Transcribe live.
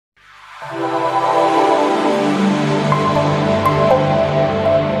In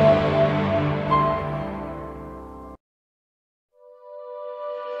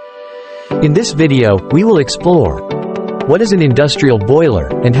this video, we will explore what is an industrial boiler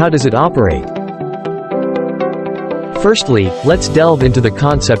and how does it operate. Firstly, let's delve into the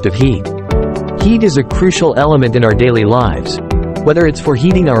concept of heat. Heat is a crucial element in our daily lives, whether it's for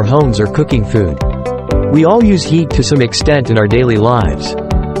heating our homes or cooking food. We all use heat to some extent in our daily lives.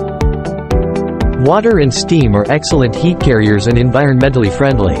 Water and steam are excellent heat carriers and environmentally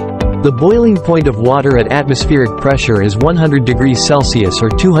friendly. The boiling point of water at atmospheric pressure is 100 degrees Celsius or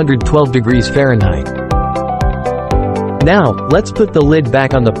 212 degrees Fahrenheit. Now, let's put the lid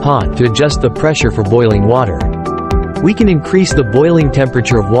back on the pot to adjust the pressure for boiling water. We can increase the boiling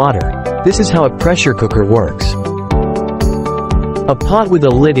temperature of water. This is how a pressure cooker works. A pot with a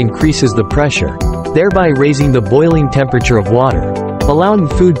lid increases the pressure, thereby raising the boiling temperature of water, allowing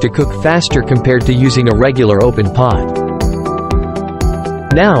food to cook faster compared to using a regular open pot.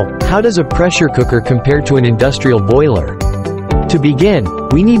 Now, how does a pressure cooker compare to an industrial boiler? To begin,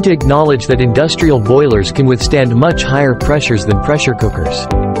 we need to acknowledge that industrial boilers can withstand much higher pressures than pressure cookers.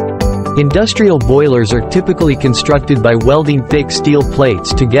 Industrial boilers are typically constructed by welding thick steel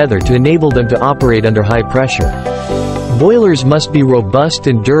plates together to enable them to operate under high pressure. Boilers must be robust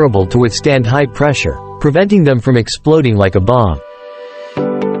and durable to withstand high pressure, preventing them from exploding like a bomb.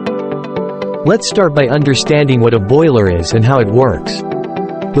 Let's start by understanding what a boiler is and how it works.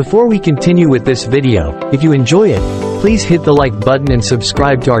 Before we continue with this video, if you enjoy it, please hit the like button and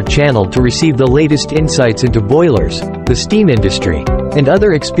subscribe to our channel to receive the latest insights into boilers, the steam industry, and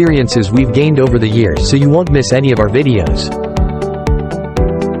other experiences we've gained over the years so you won't miss any of our videos.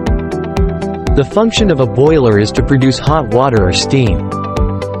 The function of a boiler is to produce hot water or steam.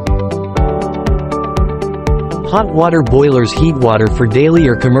 Hot water boilers heat water for daily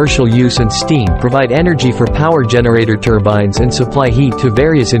or commercial use, and steam provide energy for power generator turbines and supply heat to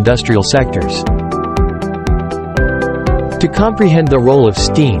various industrial sectors. To comprehend the role of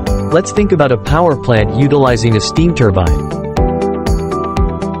steam, let's think about a power plant utilizing a steam turbine.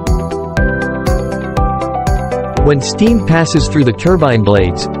 When steam passes through the turbine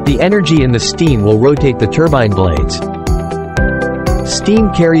blades, the energy in the steam will rotate the turbine blades.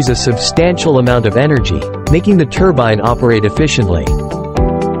 Steam carries a substantial amount of energy, making the turbine operate efficiently.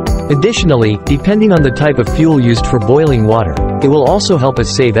 Additionally, depending on the type of fuel used for boiling water, it will also help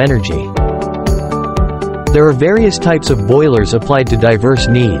us save energy. There are various types of boilers applied to diverse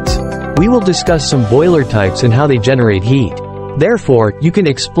needs. We will discuss some boiler types and how they generate heat. Therefore, you can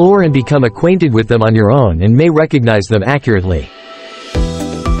explore and become acquainted with them on your own and may recognize them accurately.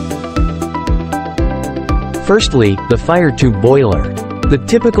 Firstly, the fire tube boiler. The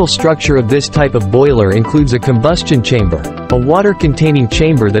typical structure of this type of boiler includes a combustion chamber, a water-containing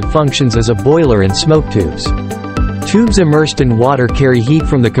chamber that functions as a boiler, and smoke tubes. Tubes immersed in water carry heat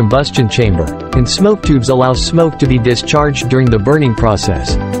from the combustion chamber, and smoke tubes allow smoke to be discharged during the burning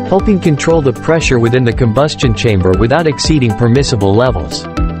process, helping control the pressure within the combustion chamber without exceeding permissible levels.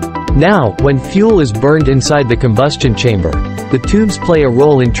 Now, when fuel is burned inside the combustion chamber, the tubes play a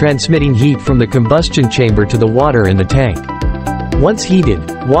role in transmitting heat from the combustion chamber to the water in the tank. Once heated,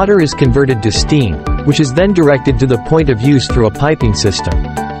 water is converted to steam, which is then directed to the point of use through a piping system.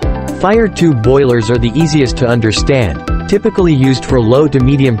 Fire tube boilers are the easiest to understand, typically used for low to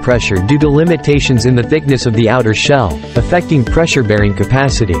medium pressure due to limitations in the thickness of the outer shell, affecting pressure-bearing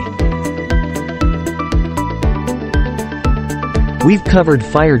capacity. We've covered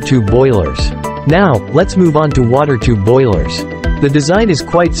fire tube boilers. Now, let's move on to water tube boilers. The design is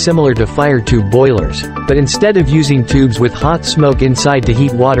quite similar to fire tube boilers, but instead of using tubes with hot smoke inside to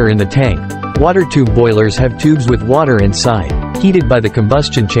heat water in the tank, water tube boilers have tubes with water inside, heated by the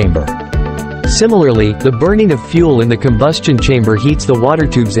combustion chamber. Similarly, the burning of fuel in the combustion chamber heats the water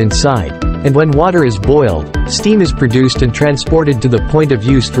tubes inside, and when water is boiled, steam is produced and transported to the point of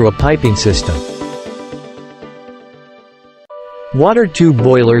use through a piping system. Water tube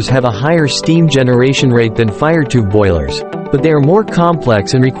boilers have a higher steam generation rate than fire tube boilers, but they are more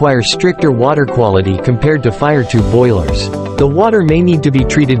complex and require stricter water quality compared to fire tube boilers. The water may need to be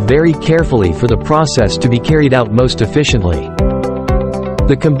treated very carefully for the process to be carried out most efficiently.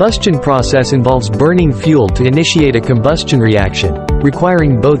 The combustion process involves burning fuel to initiate a combustion reaction,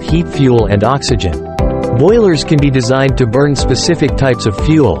 requiring both heat fuel and oxygen. Boilers can be designed to burn specific types of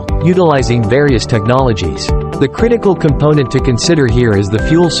fuel, utilizing various technologies. The critical component to consider here is the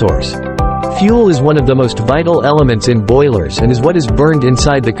fuel source. Fuel is one of the most vital elements in boilers and is what is burned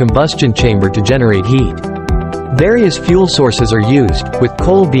inside the combustion chamber to generate heat. Various fuel sources are used, with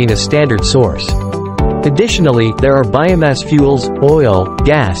coal being a standard source. Additionally, there are biomass fuels, oil,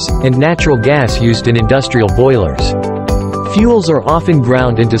 gas, and natural gas used in industrial boilers. Fuels are often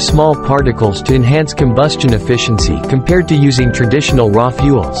ground into small particles to enhance combustion efficiency compared to using traditional raw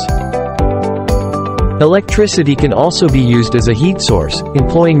fuels. Electricity can also be used as a heat source,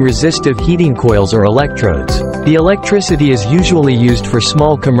 employing resistive heating coils or electrodes. The electricity is usually used for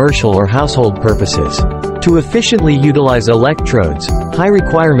small commercial or household purposes. To efficiently utilize electrodes, high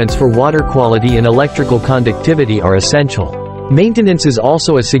requirements for water quality and electrical conductivity are essential. Maintenance is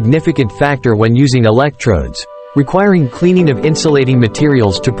also a significant factor when using electrodes, requiring cleaning of insulating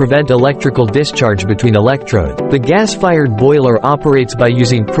materials to prevent electrical discharge between electrodes. The gas-fired boiler operates by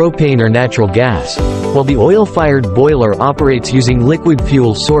using propane or natural gas, while the oil-fired boiler operates using liquid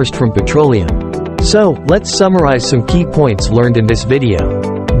fuel sourced from petroleum. So, let's summarize some key points learned in this video.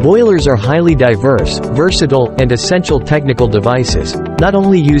 Boilers are highly diverse, versatile, and essential technical devices, not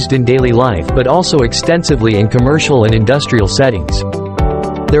only used in daily life but also extensively in commercial and industrial settings.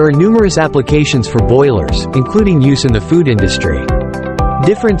 There are numerous applications for boilers, including use in the food industry.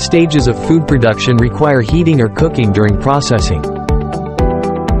 Different stages of food production require heating or cooking during processing.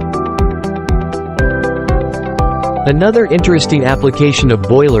 Another interesting application of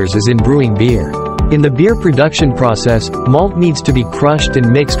boilers is in brewing beer. In the beer production process, malt needs to be crushed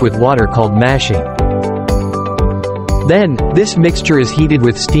and mixed with water called mashing. Then, this mixture is heated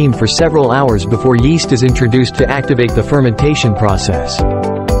with steam for several hours before yeast is introduced to activate the fermentation process.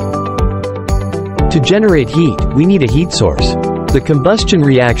 To generate heat, we need a heat source. The combustion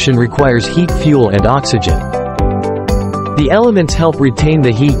reaction requires heat, fuel, and oxygen. The elements help retain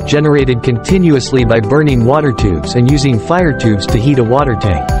the heat generated continuously by burning water tubes and using fire tubes to heat a water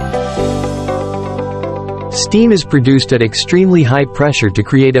tank. Steam is produced at extremely high pressure to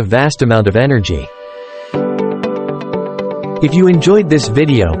create a vast amount of energy. If you enjoyed this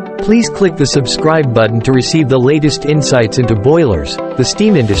video, please click the subscribe button to receive the latest insights into boilers, the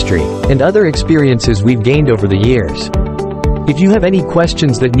steam industry, and other experiences we've gained over the years. If you have any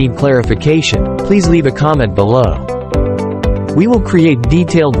questions that need clarification, please leave a comment below. We will create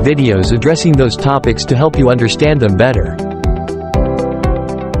detailed videos addressing those topics to help you understand them better.